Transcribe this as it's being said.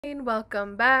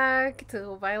Welcome back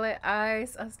to Violet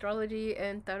Eyes Astrology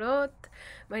and Tarot.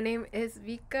 My name is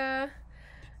Vika,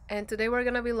 and today we're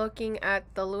gonna be looking at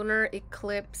the lunar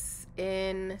eclipse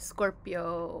in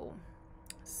Scorpio.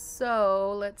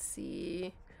 So let's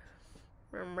see.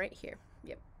 I'm right here.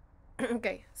 Yep.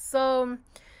 Okay, so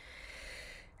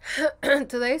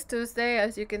today's Tuesday,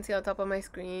 as you can see on top of my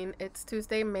screen. It's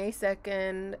Tuesday, May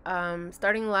 2nd.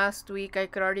 Starting last week, I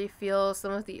could already feel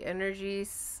some of the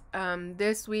energies.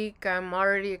 This week, I'm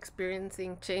already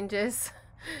experiencing changes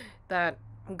that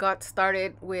got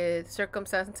started with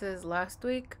circumstances last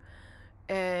week.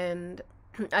 And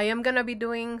I am going to be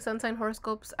doing sun sign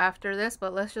horoscopes after this,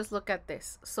 but let's just look at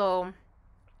this. So,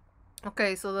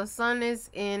 okay, so the sun is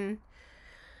in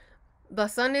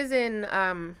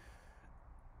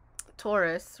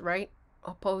Taurus, right?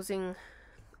 Opposing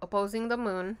the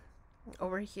moon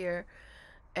over here,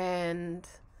 and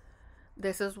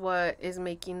this is what is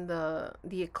making the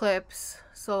eclipse.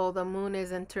 So the moon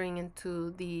is entering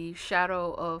into the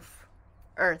shadow of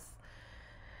Earth,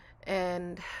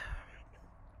 and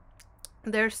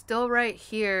they're still right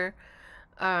here.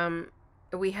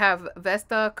 We have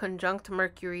Vesta conjunct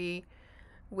Mercury,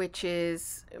 which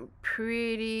is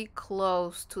pretty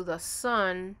close to the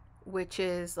sun, which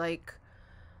is like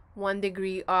 1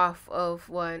 degree off of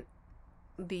what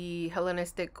the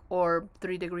Hellenistic orb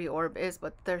 3-degree orb is,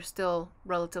 but they're still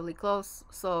relatively close.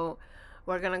 So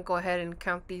we're gonna go ahead and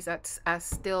count these as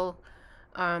still.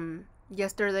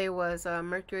 Yesterday was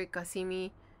Mercury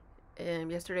Cassimi,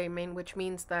 yesterday main, which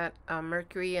means that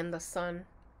Mercury and the sun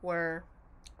were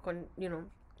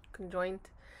conjoined,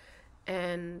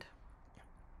 and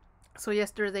so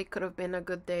yesterday could have been a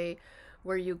good day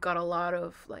where you got a lot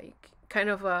of like kind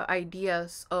of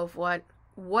ideas of what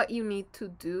you need to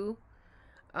do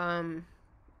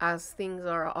as things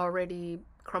are already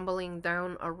crumbling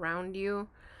down around you.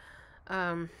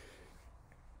 So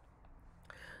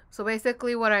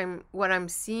basically what I'm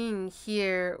seeing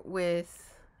here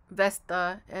with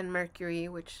Vesta and Mercury,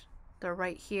 which they're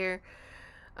right here.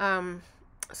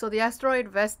 So the asteroid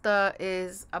Vesta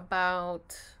is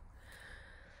about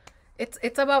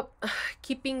it's about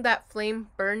keeping that flame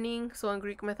burning. So in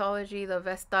Greek mythology, the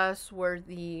Vestas were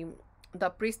the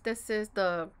priestesses,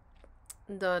 the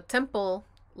temple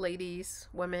ladies,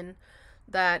 women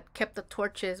that kept the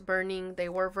torches burning. They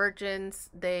were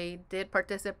virgins. They did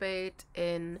participate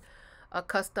in a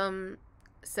custom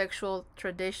sexual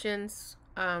traditions,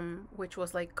 which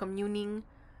was like communing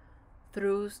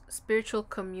through spiritual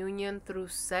communion through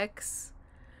sex.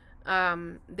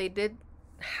 They did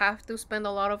have to spend a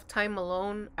lot of time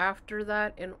alone after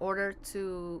that in order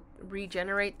to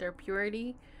regenerate their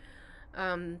purity,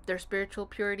 their spiritual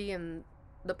purity and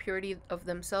the purity of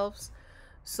themselves.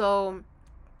 So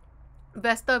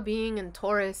Vesta being in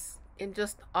Taurus, it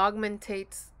just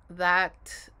augmentates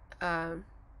that.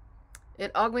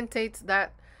 It augmentates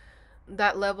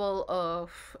that level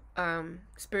of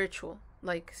spiritual,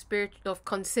 like spirit of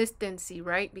consistency,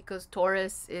 right? Because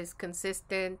Taurus is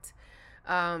consistent,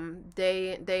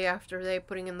 day after day,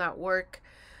 putting in that work,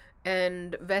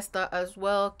 and Vesta as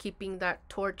well, keeping that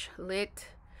torch lit.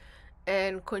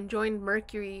 And conjoined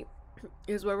Mercury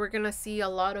is where we're gonna see a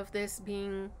lot of this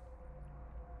being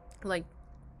like,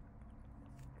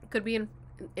 it could be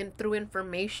in through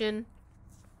information,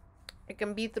 it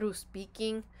can be through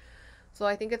speaking. So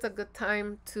I think it's a good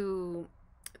time to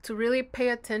really pay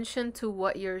attention to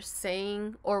what you're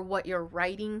saying or what you're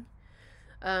writing.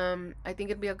 I think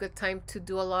it'd be a good time to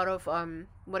do a lot of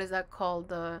what is that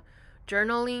called,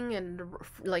 journaling, and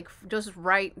like just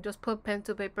write, just put pen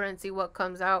to paper and see what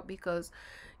comes out, because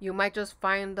you might just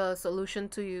find the solution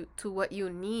to what you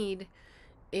need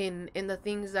in the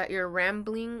things that you're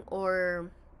rambling or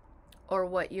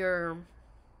what you're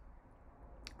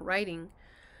writing.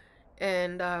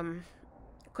 And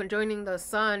conjoining the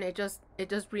sun, it just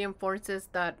reinforces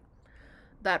that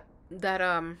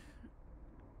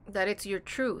it's your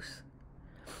truth.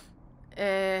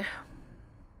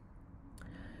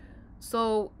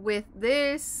 So with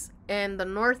this and the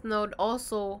North Node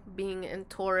also being in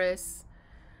Taurus,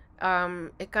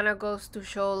 it kind of goes to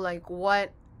show like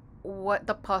what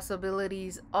the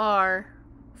possibilities are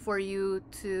for you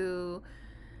to.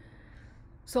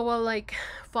 So while like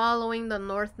following the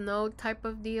North Node type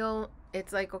of deal,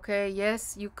 it's like, okay,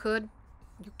 yes, you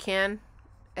can,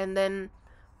 and then,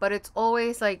 but it's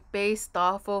always like based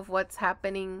off of what's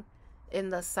happening in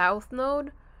the South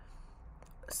Node.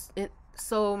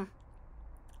 So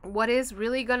what is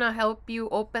really gonna help you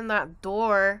open that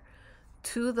door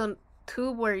to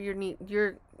where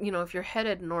you're if you're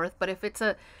headed north. But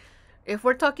if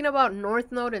we're talking about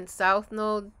North Node and South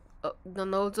Node, the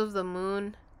nodes of the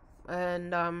moon,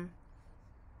 And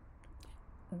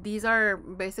these are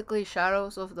basically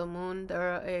shadows of the moon.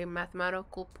 They're a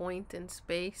mathematical point in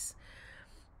space.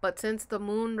 But since the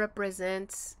moon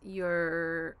represents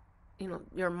your,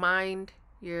 your mind,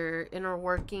 your inner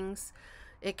workings,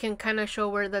 it can kind of show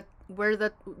where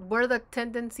the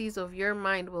tendencies of your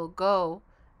mind will go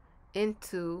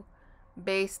into,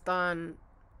 based on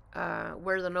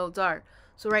where the nodes are.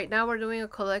 So right now we're doing a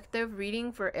collective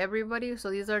reading for everybody. So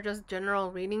these are just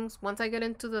general readings. Once I get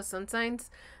into the sun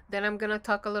signs, then I'm gonna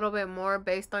talk a little bit more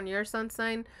based on your sun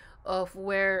sign of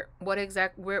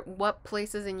what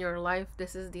places in your life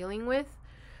this is dealing with.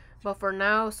 But for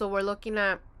now, so we're looking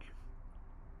at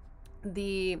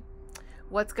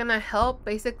what's gonna help,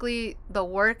 basically the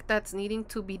work that's needing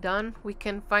to be done. We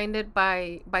can find it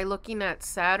by looking at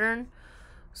Saturn.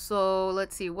 So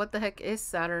let's see, what the heck is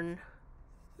Saturn?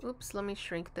 Oops, let me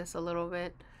shrink this a little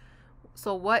bit.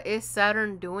 So what is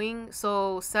Saturn doing?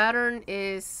 So Saturn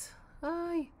is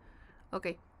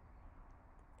okay.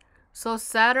 So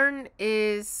Saturn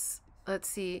is, let's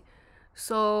see,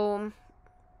 so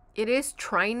it is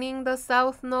trining the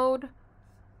south node.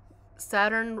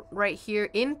 Saturn right here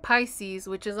in Pisces,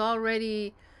 which is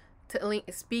already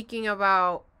speaking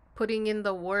about putting in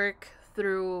the work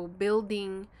through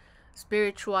building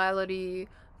spirituality,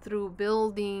 through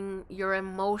building your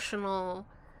emotional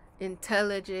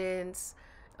intelligence.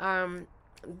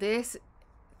 This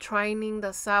trining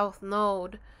the south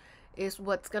node is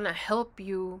what's gonna help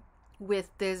you with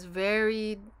this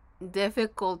very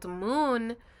difficult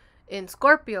moon in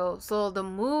Scorpio. So the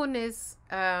moon is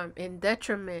in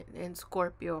detriment in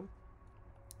Scorpio.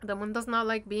 The moon does not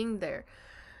like being there.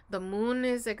 The moon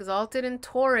is exalted in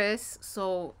Taurus,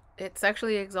 so it's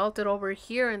actually exalted over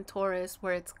here in Taurus,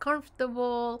 where it's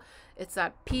comfortable, it's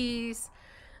at peace.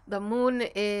 The moon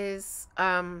is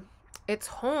its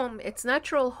home, its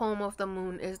natural home of the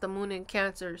moon is the moon in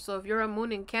Cancer. So if you're a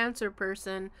moon in Cancer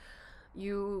person,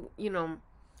 you know,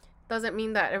 doesn't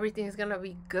mean that everything is gonna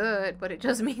be good, but it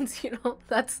just means,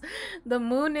 that's the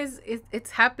moon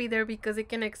it's happy there because it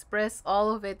can express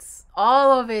all of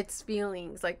its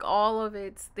feelings, like all of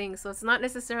its things. So it's not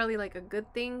necessarily like a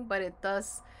good thing, but it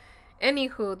does.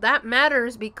 Anywho, that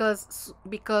matters because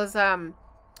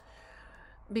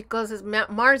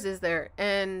Mars is there,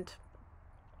 and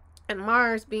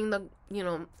Mars being the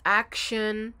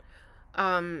action,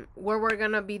 where we're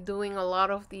gonna be doing a lot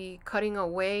of the cutting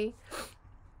away,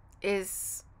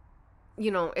 is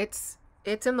it's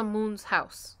in the moon's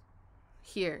house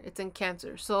here. It's in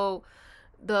Cancer. So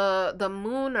the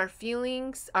moon, our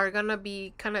feelings are gonna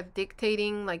be kind of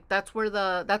dictating, like that's where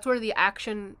the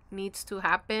action needs to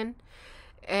happen.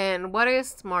 And what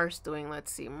is Mars doing?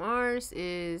 Let's see. Mars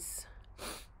is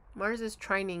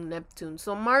trining Neptune.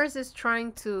 So Mars is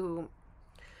trying to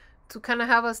kind of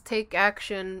have us take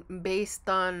action based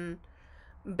on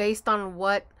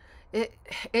what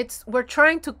we're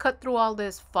trying to cut through all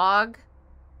this fog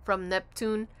from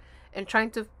Neptune, and trying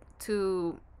to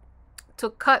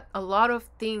cut a lot of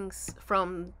things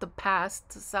from the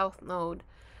past south node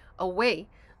away.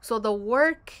 So the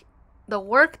work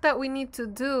that we need to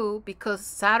do, because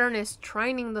Saturn is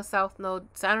trining the south node,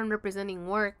 Saturn representing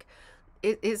work,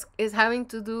 is having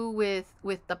to do with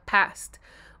the past.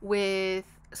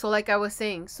 So like I was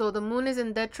saying, so the moon is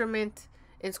in detriment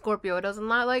in Scorpio. It does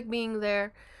not like being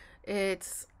there.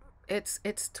 It's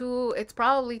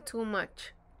probably too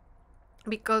much,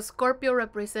 because Scorpio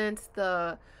represents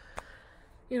the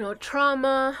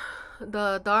trauma,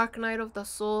 the dark night of the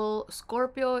soul.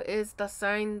 Scorpio is the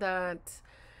sign that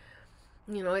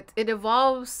it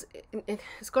evolves.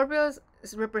 Scorpio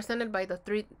is represented by the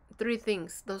three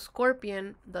things: the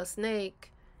scorpion, the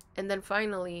snake, and then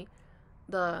finally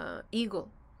the eagle.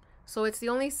 So it's the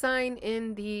only sign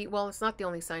it's not the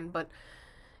only sign, but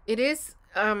it is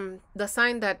the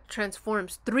sign that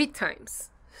transforms three times.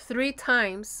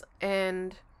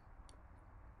 And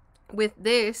with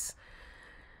this,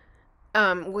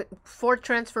 for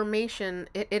transformation,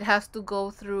 it has to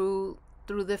go through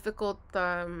difficult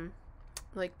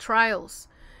like trials.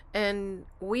 And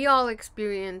we all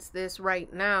experience this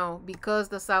right now because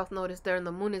the south node is there and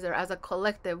the moon is there as a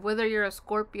collective, whether you're a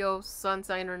Scorpio sun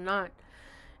sign or not.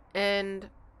 And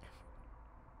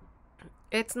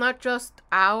it's not just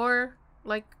our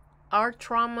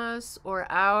traumas or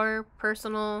our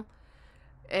personal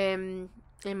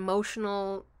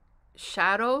emotional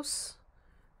shadows,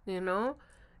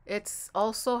 it's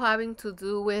also having to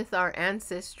do with our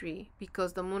ancestry,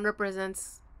 because the moon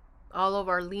represents all of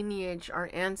our lineage, our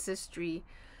ancestry.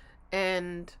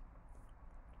 And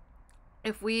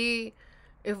if we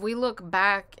look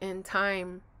back in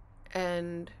time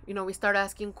and we start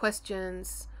asking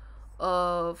questions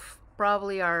of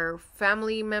probably our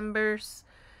family members.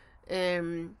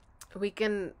 And we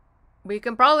can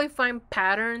probably find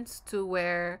patterns to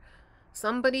where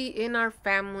somebody in our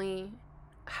family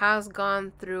has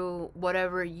gone through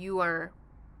whatever you are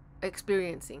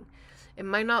experiencing. It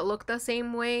might not look the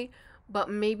same way, but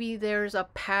maybe there's a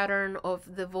pattern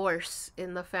of divorce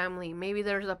in the family. Maybe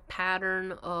there's a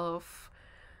pattern of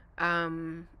I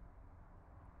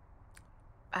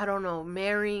don't know,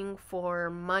 marrying for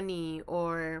money,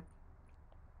 or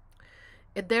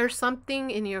if there's something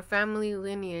in your family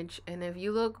lineage, and if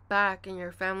you look back in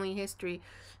your family history,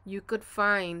 you could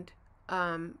find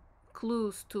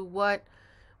clues to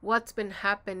what's been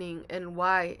happening and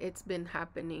why it's been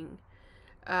happening.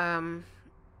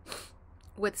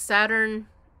 With Saturn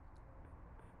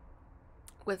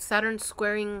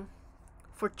squaring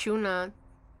Fortuna,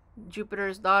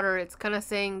 Jupiter's daughter, it's kind of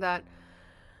saying that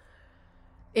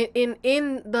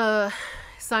in the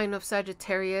sign of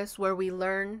Sagittarius, where we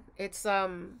learn, it's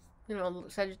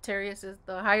Sagittarius is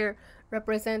the higher,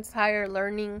 represents higher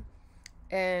learning,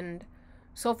 and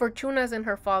so Fortuna's in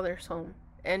her father's home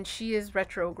and she is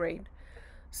retrograde.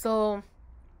 So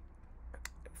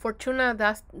Fortuna,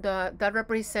 that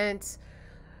represents,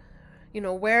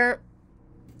 where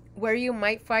you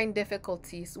might find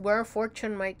difficulties, where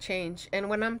fortune might change. And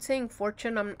when I'm saying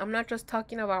fortune, I'm not just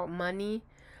talking about money,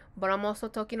 but I'm also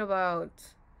talking about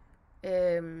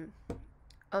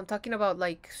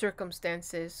like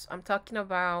circumstances. I'm talking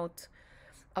about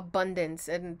abundance.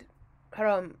 And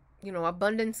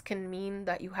abundance can mean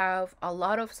that you have a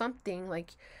lot of something.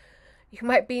 Like, you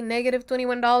might be negative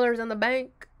 $21 in the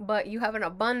bank, but you have an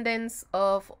abundance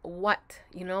of what,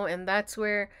 and that's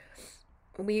where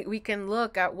we can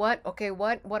look at what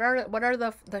are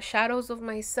the shadows of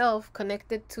myself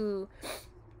connected to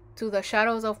the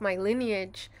shadows of my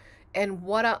lineage, and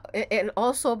where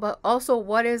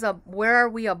are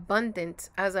we abundant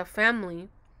as a family,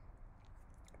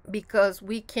 because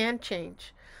we can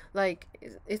change. Like,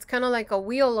 it's kind of like a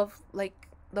wheel of like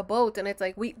the boat, and it's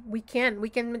like we can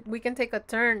take a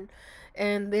turn,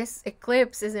 and this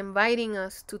eclipse is inviting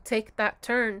us to take that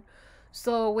turn.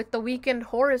 So with the weekend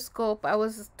horoscope, I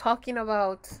was talking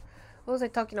about, what was I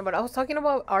talking about? I was talking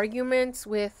about arguments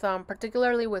with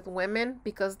particularly with women,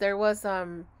 because there were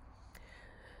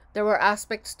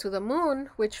aspects to the moon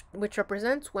which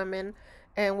represents women,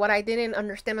 and what I didn't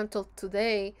understand until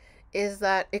today is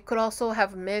that it could also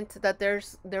have meant that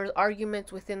there's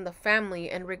arguments within the family,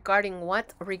 and regarding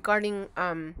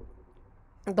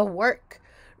the work,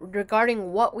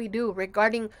 regarding what we do,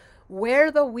 regarding where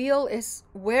the wheel is,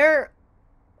 where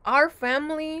our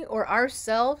family or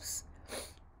ourselves,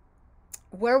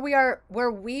 you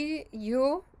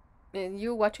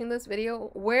watching this video,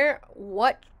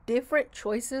 what different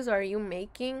choices are you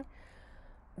making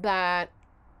that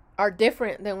are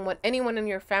different than what anyone in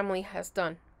your family has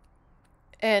done?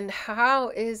 And how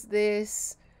is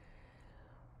this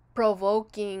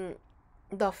provoking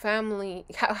the family?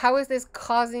 How is this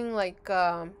causing like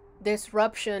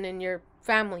disruption in your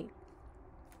family?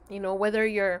 Whether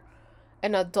you're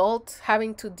an adult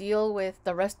having to deal with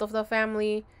the rest of the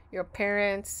family, your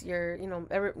parents, your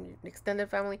every extended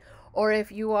family, or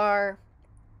if you are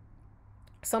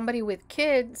somebody with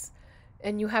kids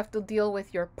and you have to deal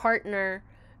with your partner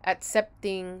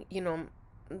accepting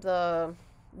the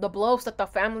blows that the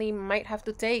family might have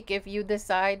to take if you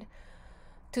decide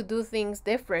to do things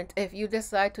different, if you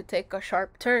decide to take a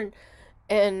sharp turn.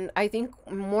 And I think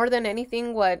more than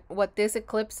anything, what this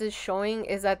eclipse is showing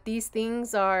is that these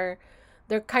things they're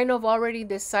kind of already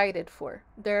decided for.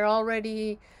 They're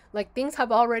already, like, things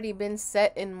have already been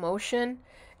set in motion,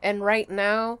 and right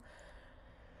now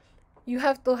you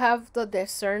have to have the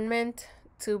discernment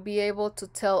to be able to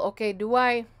tell, okay, do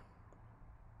I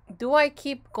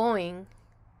keep going,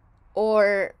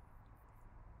 or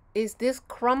is this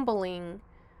crumbling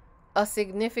a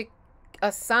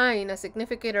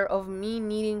significator of me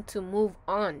needing to move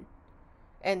on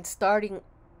and starting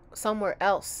somewhere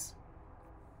else?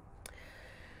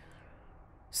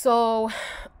 So,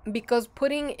 because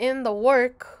putting in the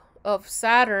work of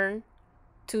Saturn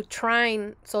to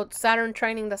trine, so Saturn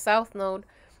trining the South Node,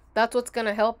 that's what's going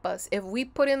to help us. If we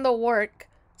put in the work,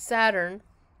 Saturn,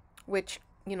 which,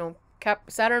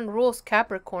 Saturn rules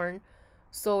Capricorn,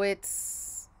 so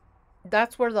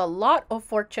that's where the lot of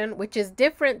fortune, which is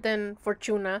different than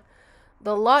Fortuna.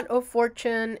 The lot of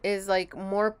fortune is like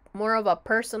more of a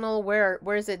personal, where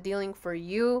is it dealing for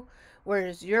you? Where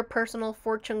is your personal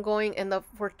fortune going? And the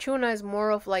Fortuna is more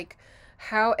of like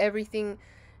how everything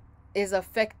is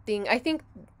affecting. I think,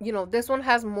 this one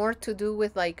has more to do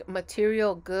with like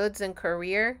material goods and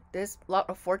career, this lot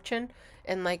of fortune,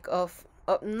 and like of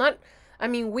not, I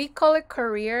mean, we call it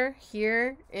career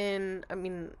here in, I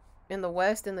mean, in the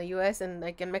West, in the US, and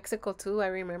like in Mexico too. I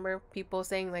remember people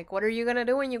saying like, what are you gonna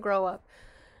do when you grow up,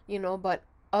 you know? But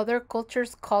other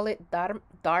cultures call it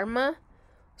dharma.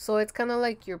 So it's kind of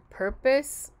like your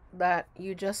purpose that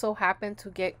you just so happen to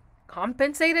get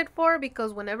compensated for,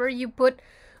 because whenever you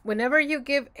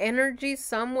give energy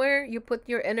somewhere, you put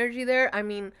your energy there. I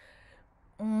mean,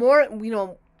 more, you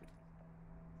know,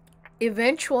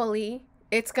 eventually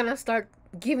it's gonna start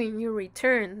giving you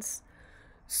returns.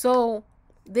 So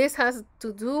this has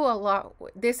to do a lot,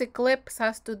 this eclipse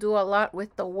has to do a lot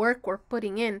with the work we're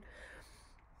putting in,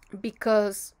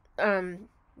 because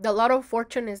the lot of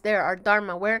fortune is there. Our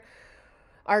dharma,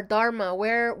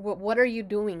 what are you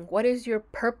doing? What is your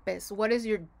purpose? What is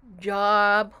your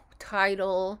job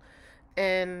title?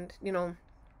 And you know,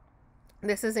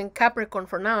 this is in Capricorn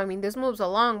for now. I mean, this moves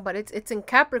along, but it's in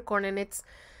Capricorn, and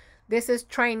this is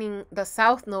trining the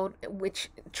south node, which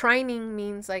trining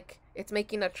means like it's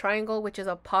making a triangle, which is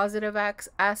a positive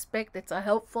aspect. It's a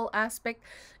helpful aspect.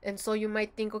 And so you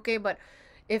might think, okay, but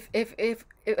if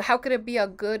how could it be a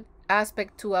good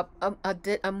aspect to a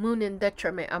moon in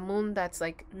detriment, a moon that's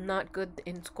like not good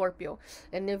in Scorpio?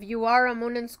 And if you are a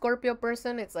moon in Scorpio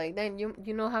person, it's like, then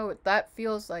you know how that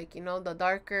feels like, you know, the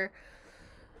darker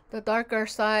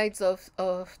sides of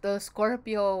the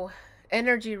Scorpio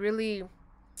energy really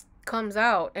comes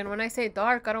out. And when I say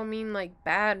dark, I don't mean like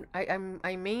bad.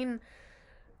 I mean,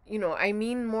 you know, I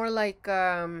mean more like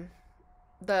the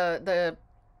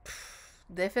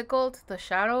difficult, the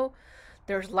shadow.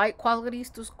 There's light qualities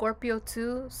to Scorpio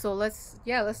too. So let's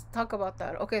talk about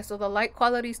that. Okay, so the light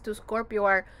qualities to Scorpio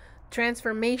are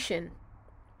transformation,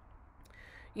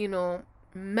 you know,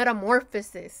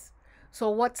 metamorphosis. So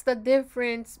what's the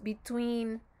difference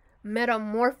between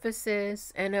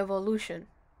metamorphosis and evolution?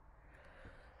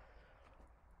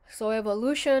 So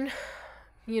evolution,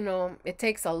 you know, it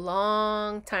takes a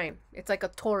long time. It's like a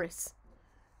Taurus.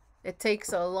 It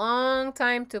takes a long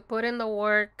time to put in the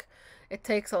work. It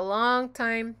takes a long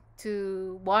time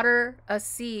to water a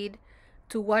seed,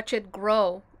 to watch it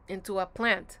grow into a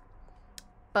plant.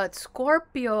 But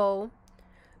Scorpio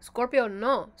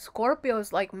no. Scorpio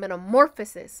is like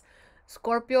metamorphosis.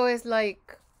 Scorpio is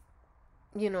like,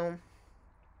 you know,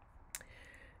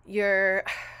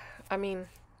 I mean,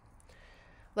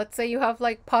 let's say you have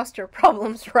like posture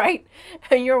problems, right?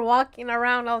 And you're walking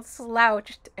around all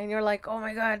slouched and you're like, oh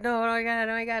my God, no, oh my God,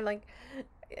 oh my God. Like,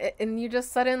 and you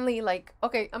just suddenly like,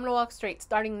 okay, I'm gonna walk straight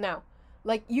starting now.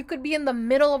 Like, you could be in the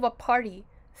middle of a party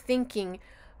thinking,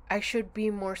 I should be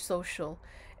more social.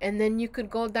 And then you could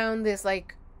go down this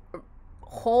like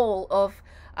hole of,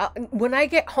 when I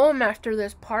get home after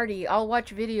this party, I'll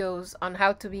watch videos on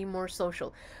how to be more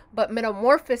social. But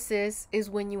metamorphosis is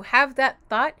when you have that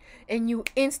thought and you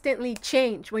instantly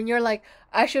change. When you're like,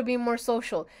 I should be more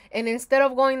social. And instead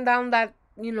of going down that,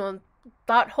 you know,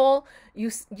 thought hole, you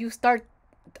start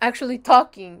actually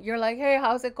talking. You're like, hey,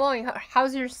 how's it going?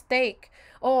 How's your steak?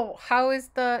 Oh, how's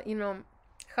the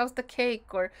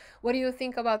cake? Or what do you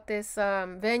think about this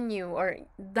venue? Or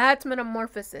that's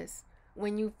metamorphosis.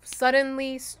 When you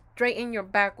suddenly straighten your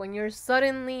back, when you're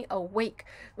suddenly awake,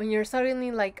 when you're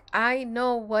suddenly like, I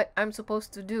know what I'm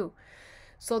supposed to do.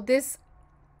 So this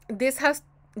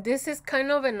is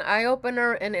kind of an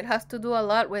eye-opener, and it has to do a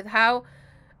lot with how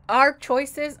our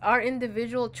choices, our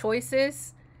individual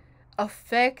choices,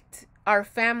 affect our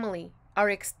family, our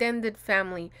extended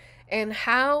family, and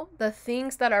how the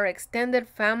things that our extended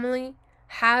family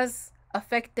has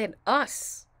affected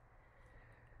us,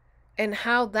 and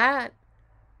how that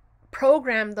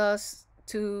programmed us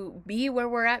to be where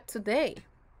we're at today.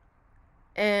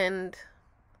 And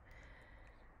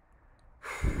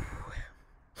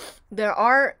there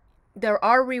are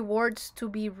rewards to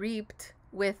be reaped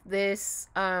with this.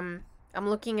 I'm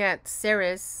looking at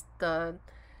Ceres, the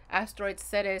asteroid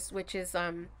Ceres, which is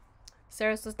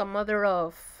Ceres is the mother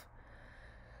of,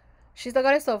 she's the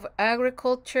goddess of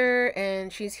agriculture,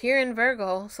 and she's here in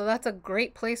Virgo, so that's a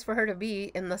great place for her to be,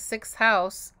 in the 6th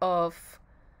house of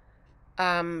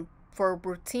for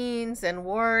routines and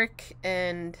work.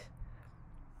 And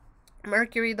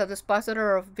Mercury, the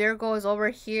dispositor of Virgo, is over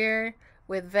here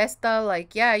with Vesta.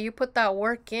 Like, yeah, you put that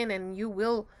work in and you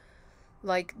will,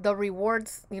 like, the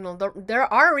rewards, you know,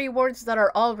 there are rewards that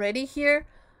are already here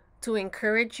to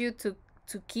encourage you to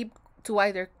keep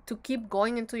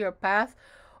going into your path,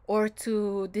 or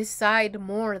to decide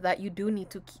more that you do need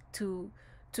to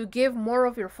give more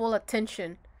of your full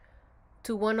attention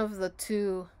to one of the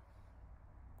 2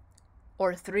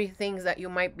 or 3 things that you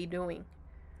might be doing.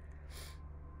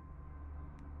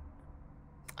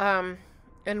 And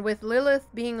with Lilith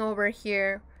being over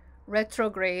here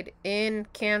retrograde in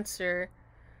Cancer,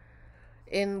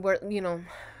 in where, you know,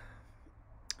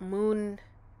 moon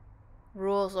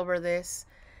rules over this.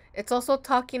 It's also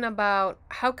talking about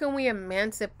how can we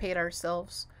emancipate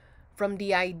ourselves from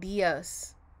the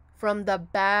ideas, from the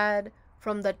bad,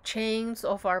 from the chains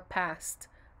of our past.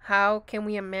 How can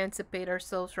we emancipate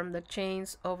ourselves from the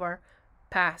chains of our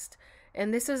past?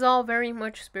 And this is all very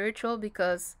much spiritual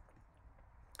because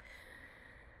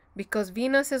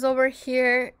Venus is over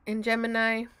here in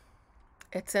Gemini.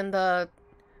 It's in the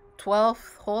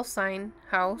 12th whole sign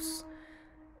house.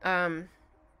 And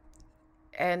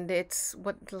it's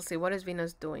let's see, what is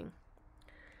Venus doing?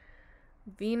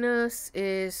 Venus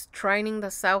is trining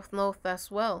the south node as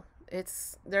well.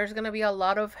 There's gonna be a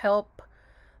lot of help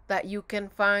that you can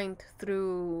find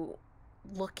through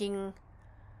looking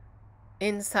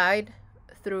inside,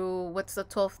 through what's the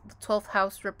 12th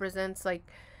house represents, like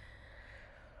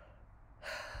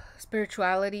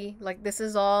spirituality. Like, this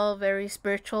is all very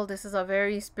spiritual. This is a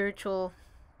very spiritual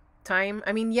time.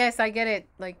 I mean, yes, I get it,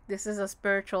 like this is a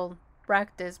spiritual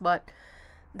practice, but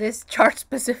this chart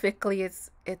specifically, it's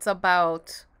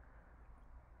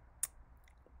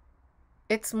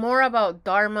more about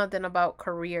dharma than about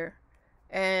career.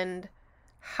 And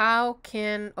how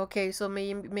can, okay, so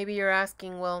maybe you're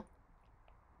asking, well,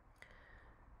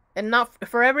 and not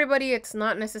for everybody, it's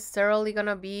not necessarily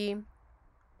gonna be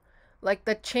like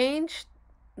the change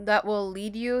that will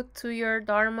lead you to your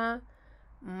dharma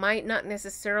might not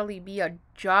necessarily be a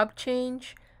job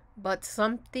change, but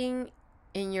something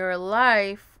in your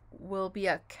life will be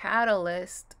a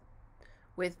catalyst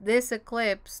with this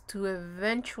eclipse to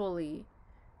eventually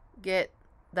get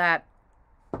that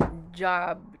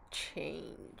job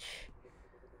change,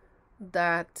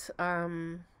 that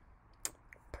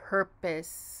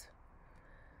purpose,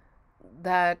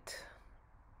 that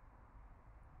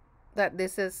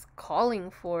this is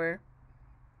calling for.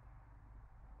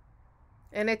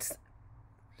 And it's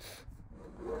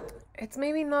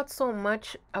maybe not so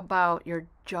much about your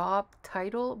job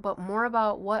title, but more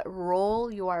about what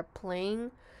role you are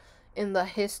playing in the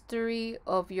history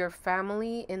of your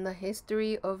family, in the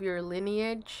history of your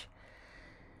lineage.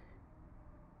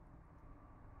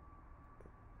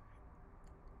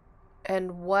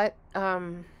 And what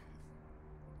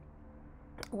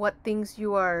things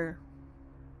you are,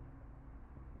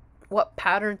 what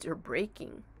patterns you're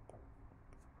breaking.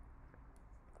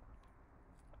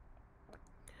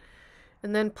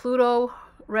 And then Pluto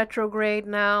retrograde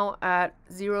now at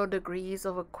 0 degrees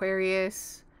of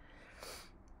Aquarius.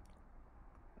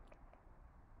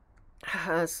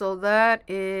 So that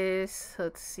is,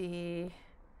 let's see.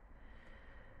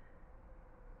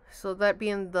 So that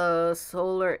being the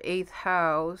solar 8th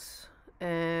house,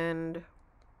 and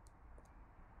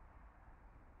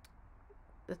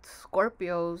it's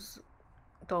Scorpio's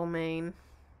domain.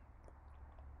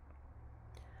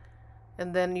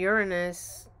 And then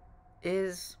Uranus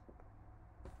is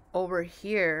over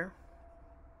here,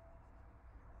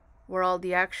 where all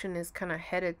the action is kind of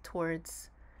headed towards.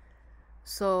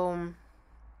 So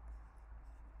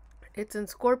it's in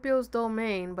Scorpio's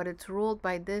domain, but it's ruled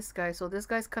by this guy. So this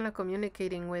guy's kind of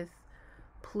communicating with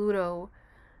Pluto,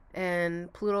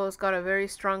 and Pluto's got a very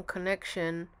strong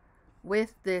connection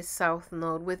with this south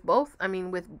node, with both, I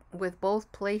mean, with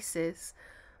both places.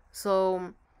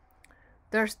 So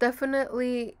there's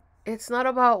definitely, it's not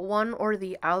about one or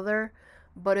the other,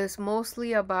 but it's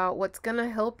mostly about what's gonna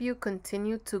help you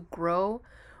continue to grow,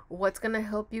 what's gonna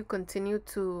help you continue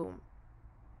to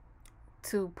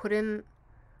put in,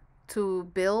 to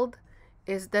build,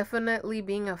 is definitely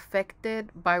being affected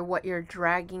by what you're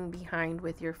dragging behind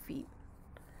with your feet.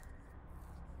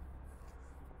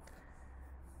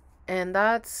 And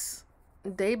that's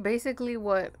basically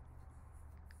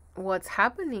what's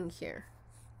happening here.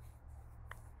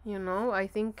 You know, I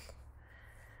think,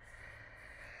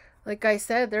 like I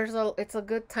said, it's a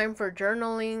good time for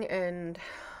journaling, and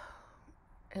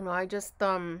you know, I just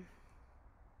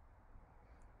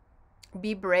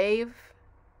be brave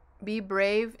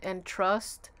and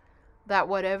trust that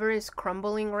whatever is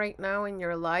crumbling right now in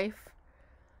your life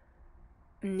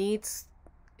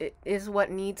is what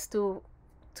needs to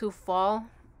fall,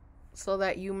 so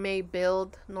that you may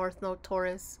build, North Node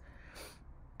Taurus,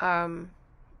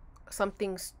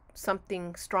 something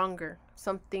stronger,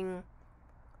 something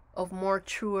of more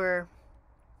truer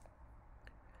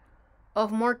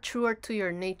to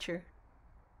your nature.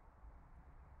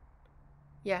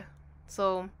 Yeah.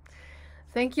 So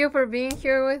thank you for being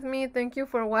here with me. Thank you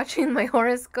for watching my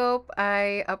horoscope.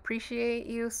 I appreciate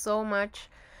you so much.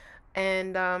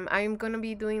 And I'm gonna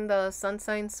be doing the sun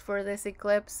signs for this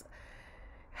eclipse.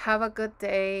 Have a good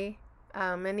day.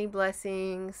 Many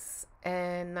blessings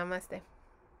and namaste.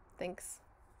 Thanks.